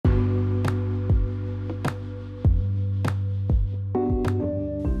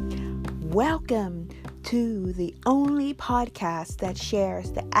Welcome to the only podcast that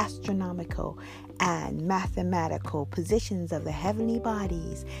shares the astronomical and mathematical positions of the heavenly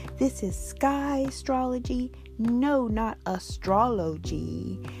bodies. This is Sky Astrology. No, not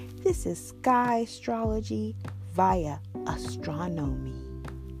astrology. This is Sky Astrology via astronomy.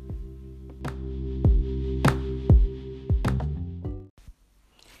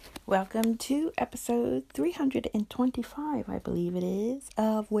 Welcome to episode 325, I believe it is,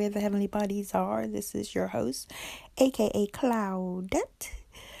 of Where the Heavenly Bodies Are. This is your host, aka Claudette,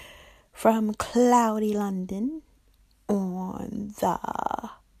 from cloudy London on the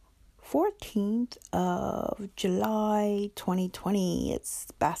 14th of July 2020. It's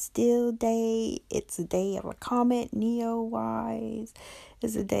Bastille Day. It's a day of a comet, Neo-wise.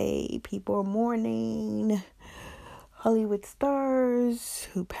 It's a day people are mourning Hollywood stars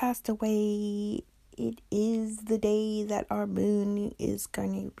who passed away. It is the day that our moon is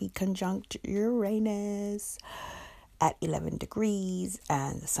going to be conjunct Uranus at 11 degrees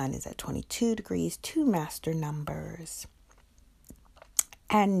and the sun is at 22 degrees, two master numbers.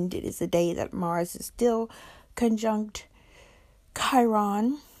 And it is the day that Mars is still conjunct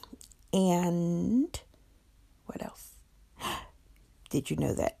Chiron. And what else? Did you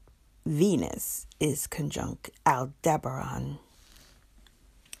know that Venus is conjunct Aldebaran,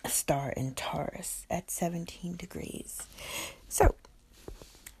 a star in Taurus, at 17 degrees. So,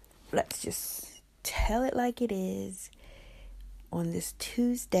 let's just tell it like it is on this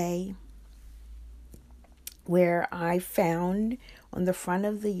Tuesday, where I found on the front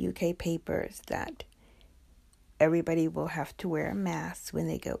of the UK papers that everybody will have to wear a mask when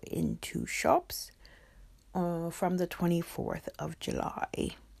they go into shops from the 24th of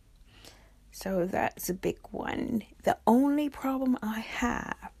July. So that's a big one. The only problem I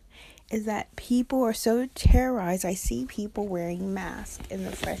have is that people are so terrorized. I see people wearing masks in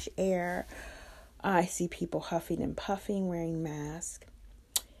the fresh air. I see people huffing and puffing wearing masks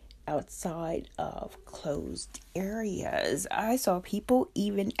outside of closed areas. I saw people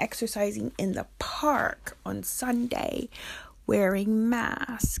even exercising in the park on Sunday wearing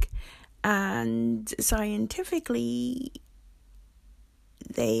masks. And scientifically,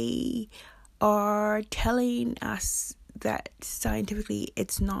 they are telling us that scientifically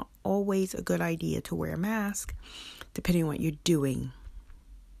it's not always a good idea to wear a mask, depending on what you're doing.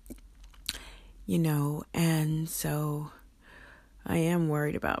 And so I am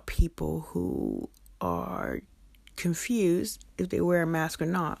worried about people who are confused if they wear a mask or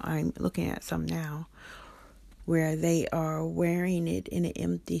not. I'm looking at some now where they are wearing it in an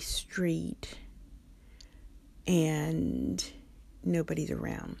empty street and nobody's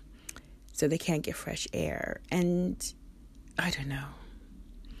around, so they can't get fresh air. And I don't know.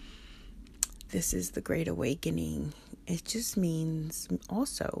 This is the Great Awakening. It just means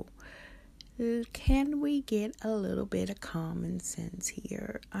also, can we get a little bit of common sense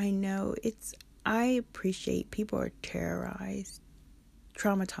here? I appreciate people are terrorized,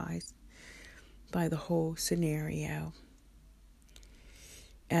 traumatized by the whole scenario.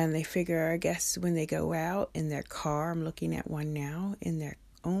 And they figure, I guess, when they go out in their car, I'm looking at one now, in their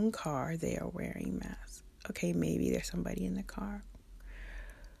own car, they are wearing masks. Okay, maybe there's somebody in the car.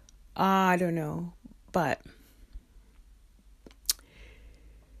 I don't know. But,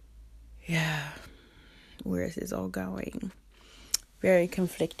 yeah, where is this all going? Very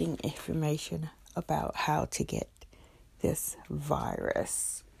conflicting information about how to get this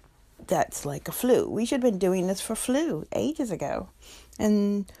virus. That's like a flu. We should have been doing this for flu ages ago.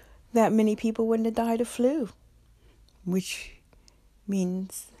 And that many people wouldn't have died of flu. Which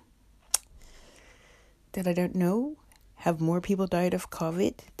means that I don't know. Have more people died of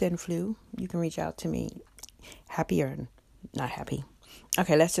COVID than flu? You can reach out to me. Happy or not happy.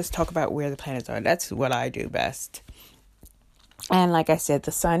 Okay, let's just talk about where the planets are. That's what I do best. And like I said,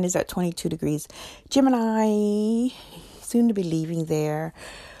 the sun is at 22 degrees. Gemini, soon to be leaving there.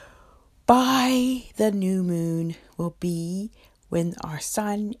 By the new moon will be when our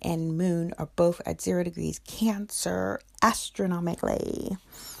sun and moon are both at 0 degrees Cancer astronomically.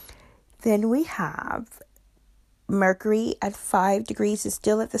 Then we have Mercury at 5 degrees is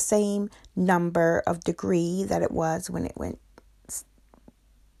still at the same number of degree that it was when it went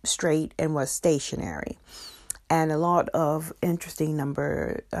straight and was stationary. And a lot of interesting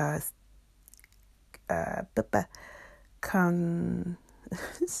number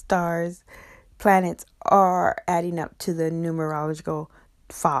stars, planets are adding up to the numerological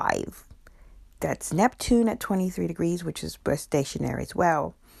 5. That's Neptune at 23 degrees, which is stationary as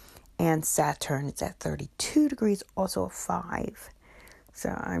well. And Saturn is at 32 degrees, also a 5. So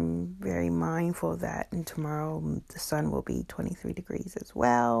I'm very mindful of that. And tomorrow the sun will be 23 degrees as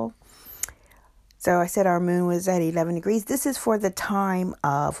well. So I said our moon was at 11 degrees. This is for the time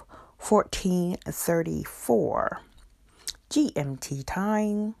of 14:34 GMT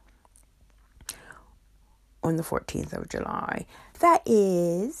time on the 14th of July. That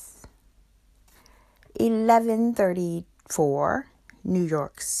is 11:34 New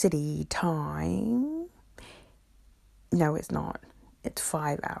York City time. No, it's not. It's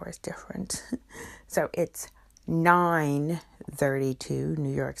 5 hours different. So it's 9:32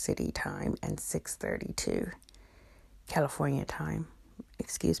 New York City time and 6:32 California time.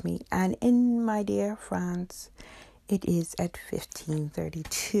 Excuse me. And in my dear France, it is at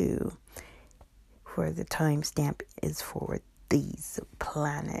 15:32. Where the timestamp is for these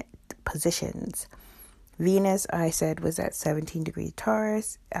planet positions. Venus, I said, was at 17 degrees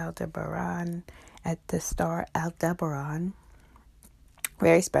Taurus, Aldebaran, at the star Aldebaran.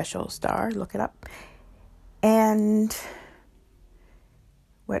 Very special star, look it up. And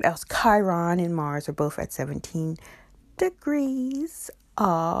what else? Chiron and Mars are both at 17 degrees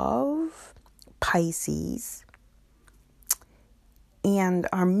of Pisces. And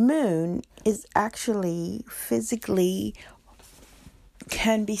our moon is actually physically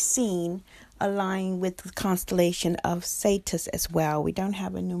can be seen aligning with the constellation of Sagittarius as well. We don't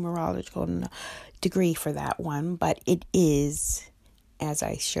have a numerological degree for that one, but it is, as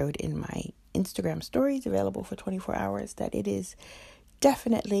I showed in my Instagram stories available for 24 hours, that it is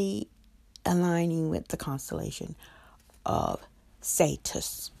definitely aligning with the constellation of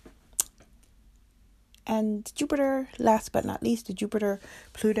Sagittarius. And Jupiter, last but not least, the Jupiter,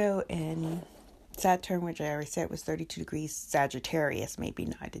 Pluto, and Saturn, which I already said was 32 degrees Sagittarius. Maybe,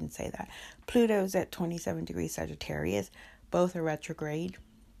 no, I didn't say that. Pluto's at 27 degrees Sagittarius. Both are retrograde,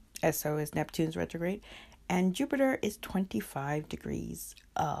 as so is Neptune's retrograde. And Jupiter is 25 degrees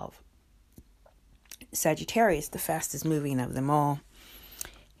of Sagittarius, the fastest moving of them all.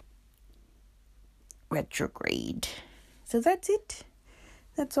 Retrograde. So that's it.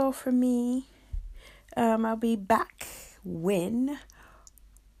 That's all for me. I'll be back when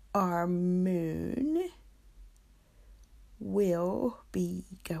our moon will be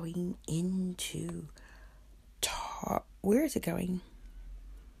going into where is it going?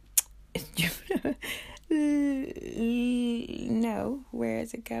 No, where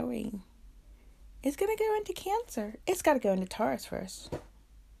is it going? It's going to go into Cancer. It's got to go into Taurus first.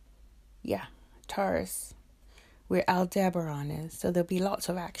 Yeah, Taurus, where Aldebaran is. So there'll be lots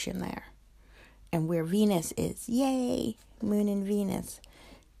of action there. And where Venus is, yay, Moon and Venus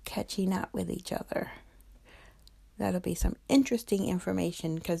catching up with each other. That'll be some interesting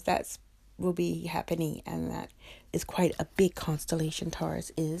information because that will be happening, and that is quite a big constellation,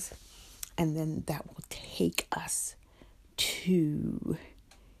 Taurus is. And then that will take us to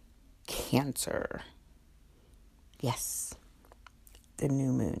Cancer. Yes, the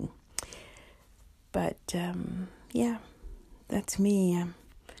new moon. But, yeah, that's me.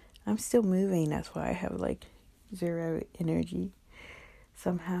 I'm still moving. That's why I have like zero energy.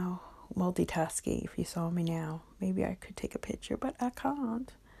 Somehow multitasking. If you saw me now, maybe I could take a picture, but I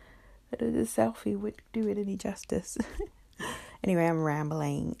can't. The selfie would do it any justice. Anyway, I'm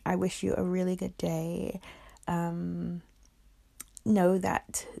rambling. I wish you a really good day. Know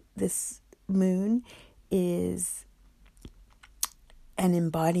that this moon is an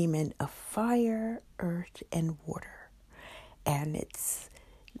embodiment of fire, earth, and water. And it's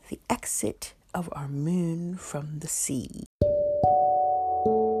the exit of our moon from the sea.